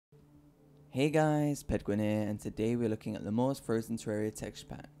Hey guys, Pedguin here, and today we're looking at LuuMor's Frozen Terraria texture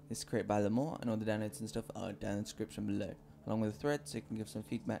pack. This is created by LuuMor, and all the downloads and stuff are down in the description below, along with a thread so you can give some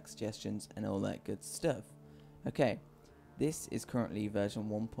feedback, suggestions, and all that good stuff. Okay, this is currently version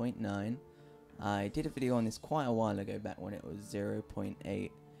 1.9. I did a video on this quite a while ago, back when it was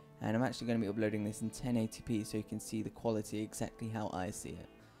 0.8, and I'm actually going to be uploading this in 1080p so you can see the quality exactly how I see it.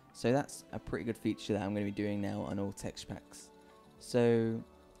 So that's a pretty good feature that I'm going to be doing now on all texture packs. So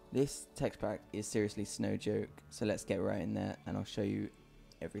this text pack is seriously no joke, so let's get right in there and I'll show you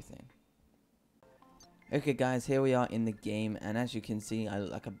everything. Okay guys, here we are in the game, and as you can see I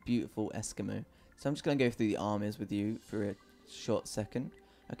look like a beautiful Eskimo. So I'm just going to go through the armors with you for a short second.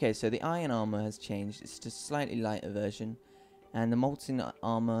 Okay, so the iron armor has changed, it's just a slightly lighter version. And the molten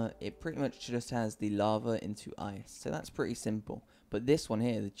armor, it pretty much just has the lava into ice, so that's pretty simple. But this one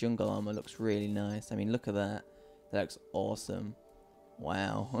here, the jungle armor, looks really nice. I mean, look at that, that looks awesome.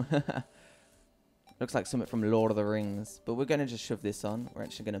 Wow. Looks like something from Lord of the Rings. But we're going to just shove this on. We're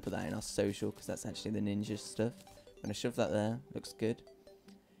actually going to put that in our social, because that's actually the ninja stuff. I'm going to shove that there. Looks good.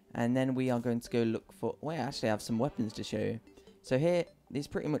 And then we are going to go look for... Well, I actually have some weapons to show you. So here, these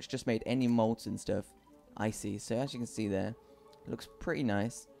pretty much just made any molten stuff icy. So as you can see there, it looks pretty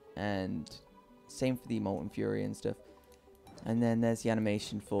nice. And same for the molten fury and stuff. And then there's the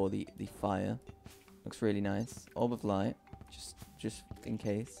animation for the fire. Looks really nice. Orb of light. Just in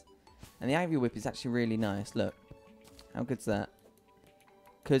case. And the ivy whip is actually really nice. Look, how good's that?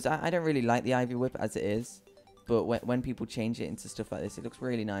 Because I don't really like the ivy whip as it is, but when people change it into stuff like this, it looks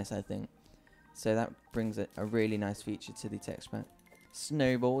really nice, I think. So that brings a really nice feature to the text pack.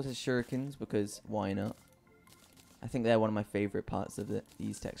 Snowballs as shurikens, because why not? I think they're one of my favorite parts of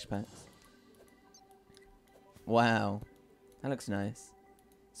these text packs. Wow, that looks nice.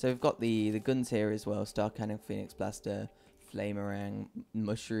 So we've got the guns here as well: Star Cannon, Phoenix Blaster, Flamerang,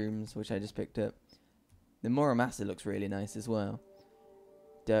 mushrooms, which I just picked up. The Muramasa looks really nice as well.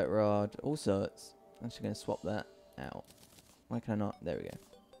 Dirt Rod, all sorts. I'm actually going to swap that out. Why can I not? There we go.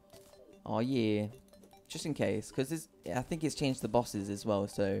 Oh yeah. Just in case, because I think it's changed the bosses as well,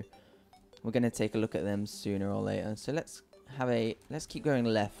 so we're going to take a look at them sooner or later. So let's keep going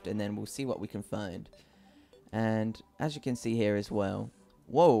left, and then we'll see what we can find. And as you can see here as well.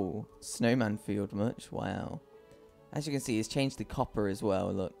 Whoa, Snowman Field much. Wow. As you can see, it's changed the copper as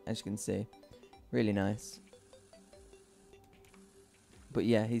well. Look, as you can see, really nice. But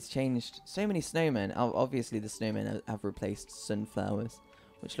yeah, he's changed so many snowmen. Obviously, the snowmen have replaced sunflowers,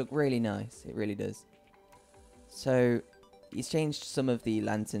 which look really nice. It really does. So he's changed some of the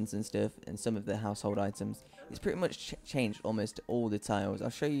lanterns and stuff, and some of the household items. He's pretty much changed almost all the tiles. I'll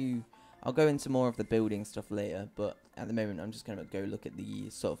show you. I'll go into more of the building stuff later, but at the moment, I'm just going to go look at the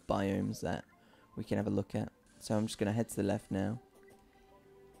sort of biomes that we can have a look at. So I'm just going to head to the left now.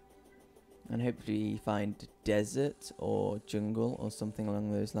 And hopefully find desert or jungle or something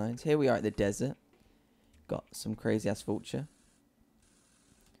along those lines. Here we are at the desert. Got some crazy ass vulture.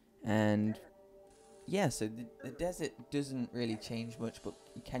 And yeah, so the desert doesn't really change much, but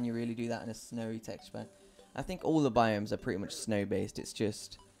can you really do that in a snowy texture pack? I think all the biomes are pretty much snow based. It's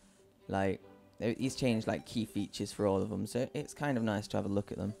just like he's changed like key features for all of them. So it's kind of nice to have a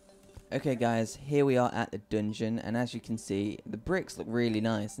look at them. Okay guys, here we are at the dungeon, and as you can see, the bricks look really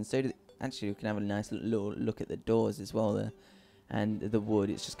nice, and so actually we can have a nice little look at the doors as well there, and the wood,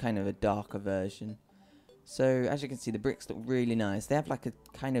 it's just kind of a darker version. So as you can see, the bricks look really nice. They have like a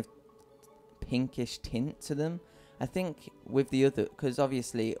kind of pinkish tint to them. I think with the other, because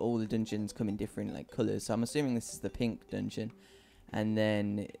obviously all the dungeons come in different like colours, so I'm assuming this is the pink dungeon, and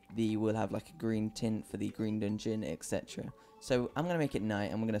then we'll have like a green tint for the green dungeon, etc. So I'm going to make it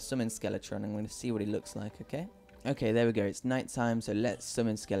night, and we're going to summon Skeletron. I'm going to see what he looks like, okay? Okay, there we go. It's night time, so let's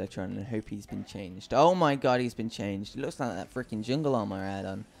summon Skeletron and hope he's been changed. Oh my god, he's been changed. It looks like that freaking jungle armor I had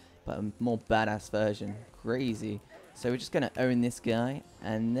on, but a more badass version. Crazy. So we're just going to own this guy,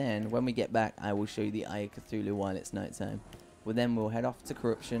 and then when we get back, I will show you the Eye of Cthulhu while it's nighttime. Well, then we'll head off to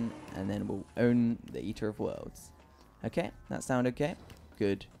Corruption, and then we'll own the Eater of Worlds. Okay, that sound okay?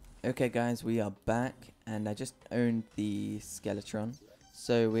 Good. Okay guys, we are back, and I just owned the Skeletron.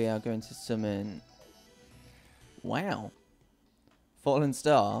 So we are going to summon... Wow. Fallen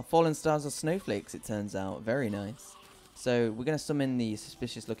Star. Fallen Stars are snowflakes, it turns out. Very nice. So we're going to summon the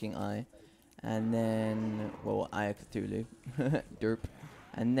suspicious looking eye. And then... Well, Eye of Cthulhu. Derp.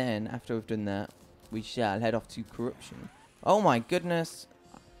 And then, after we've done that, we shall head off to Corruption. Oh my goodness.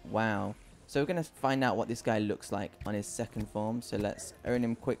 Wow. So we're going to find out what this guy looks like on his second form. So let's own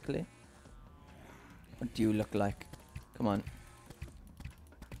him quickly. What do you look like? Come on.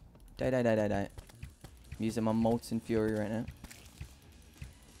 Die, die, die, die, die. I'm using my Molten Fury right now.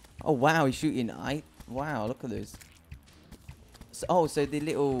 Oh wow, he's shooting eye. Wow, look at those. So, oh, so the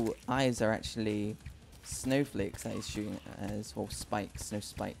little eyes are actually snowflakes that he's shooting as well. Spikes, snow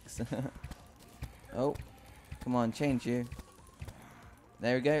spikes. Oh, come on, change you.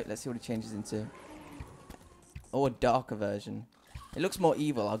 There we go. Let's see what it changes into. Oh, a darker version. It looks more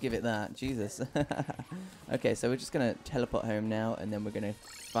evil, I'll give it that. Jesus. Okay, so we're just going to teleport home now, and then we're going to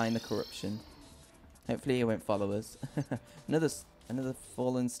find the corruption. Hopefully it won't follow us. Another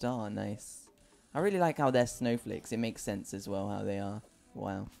fallen star. Nice. I really like how they're snowflakes. It makes sense as well how they are.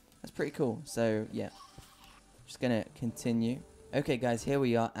 Wow. That's pretty cool. So, yeah. Just going to continue. Okay, guys, here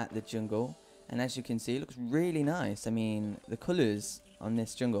we are at the jungle. And as you can see, it looks really nice. I mean, the colours on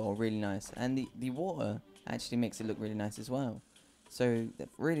this jungle are really nice. And the water actually makes it look really nice as well. So,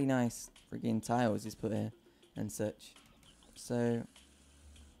 really nice friggin' tiles he's put here and such. So,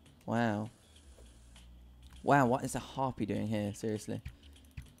 wow. Wow, what is a harpy doing here? Seriously.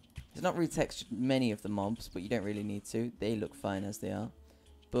 It's not retextured many of the mobs, but you don't really need to. They look fine as they are.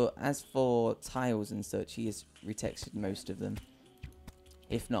 But as for tiles and such, he has retextured most of them.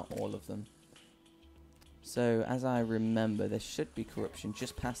 If not all of them. So, as I remember, there should be corruption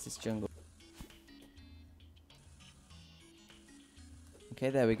just past this jungle. Okay,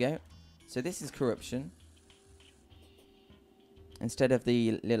 there we go. So this is corruption. Instead of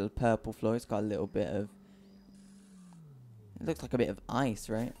the little purple floor, it's got a little bit of... It looks like a bit of ice,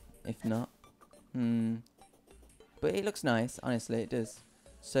 right? If not. But it looks nice, honestly, it does.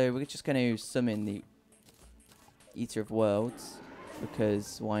 So we're just going to summon the Eater of Worlds.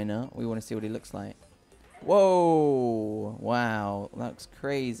 Because why not? We want to see what he looks like. Whoa! Wow, that looks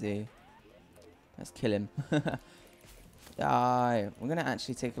crazy. Let's kill him. Die. We're going to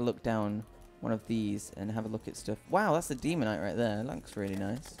actually take a look down one of these and have a look at stuff. Wow, that's the Demonite right there. That looks really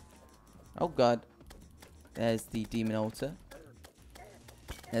nice. Oh, God. There's the Demon Altar.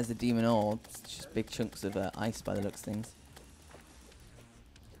 There's the Demon Orb. It's just big chunks of ice by the looks of things.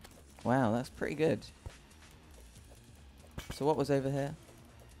 Wow, that's pretty good. So what was over here?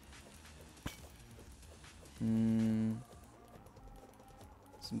 Some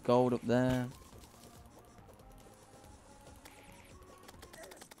gold up there.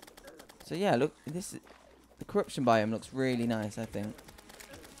 So yeah, look, the corruption biome looks really nice, I think.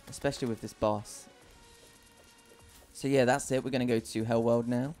 Especially with this boss. So yeah, that's it. We're going to go to Hell World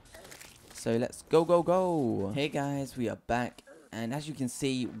now. So let's go, go, go. Hey guys, we are back. And as you can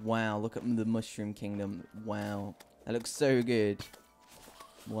see, wow, look at the Mushroom Kingdom. Wow, that looks so good.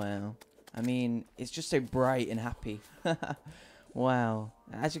 Wow. I mean, it's just so bright and happy. Wow.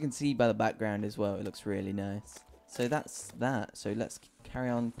 As you can see by the background as well, it looks really nice. So that's that. So let's carry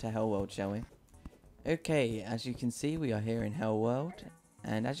on to Hell World, shall we? Okay, as you can see, we are here in Hell World.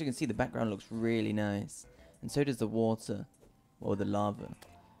 And as you can see, the background looks really nice. And so does the water. Or the lava.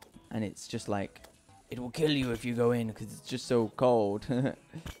 And it's just like, it will kill you if you go in because it's just so cold. You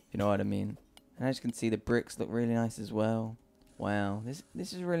know what I mean? And as you can see, the bricks look really nice as well. Wow,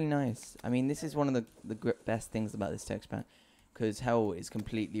 this is really nice. I mean, this is one of the best things about this texture pack, because Hell is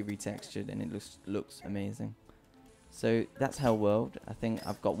completely retextured and it looks amazing. So that's Hell World. I think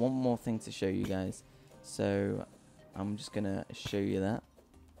I've got one more thing to show you guys. So I'm just gonna show you that,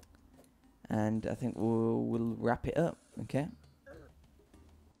 and I think we'll wrap it up. Okay.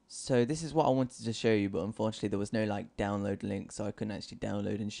 So this is what I wanted to show you, but unfortunately there was no like download link, so I couldn't actually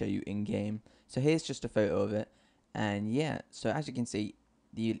download and show you in game. So here's just a photo of it. And yeah, so as you can see,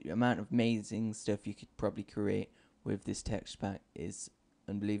 the amount of amazing stuff you could probably create with this texture pack is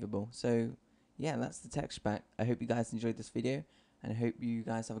unbelievable. So yeah, that's the texture pack. I hope you guys enjoyed this video, and I hope you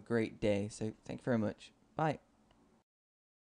guys have a great day. So thank you very much. Bye.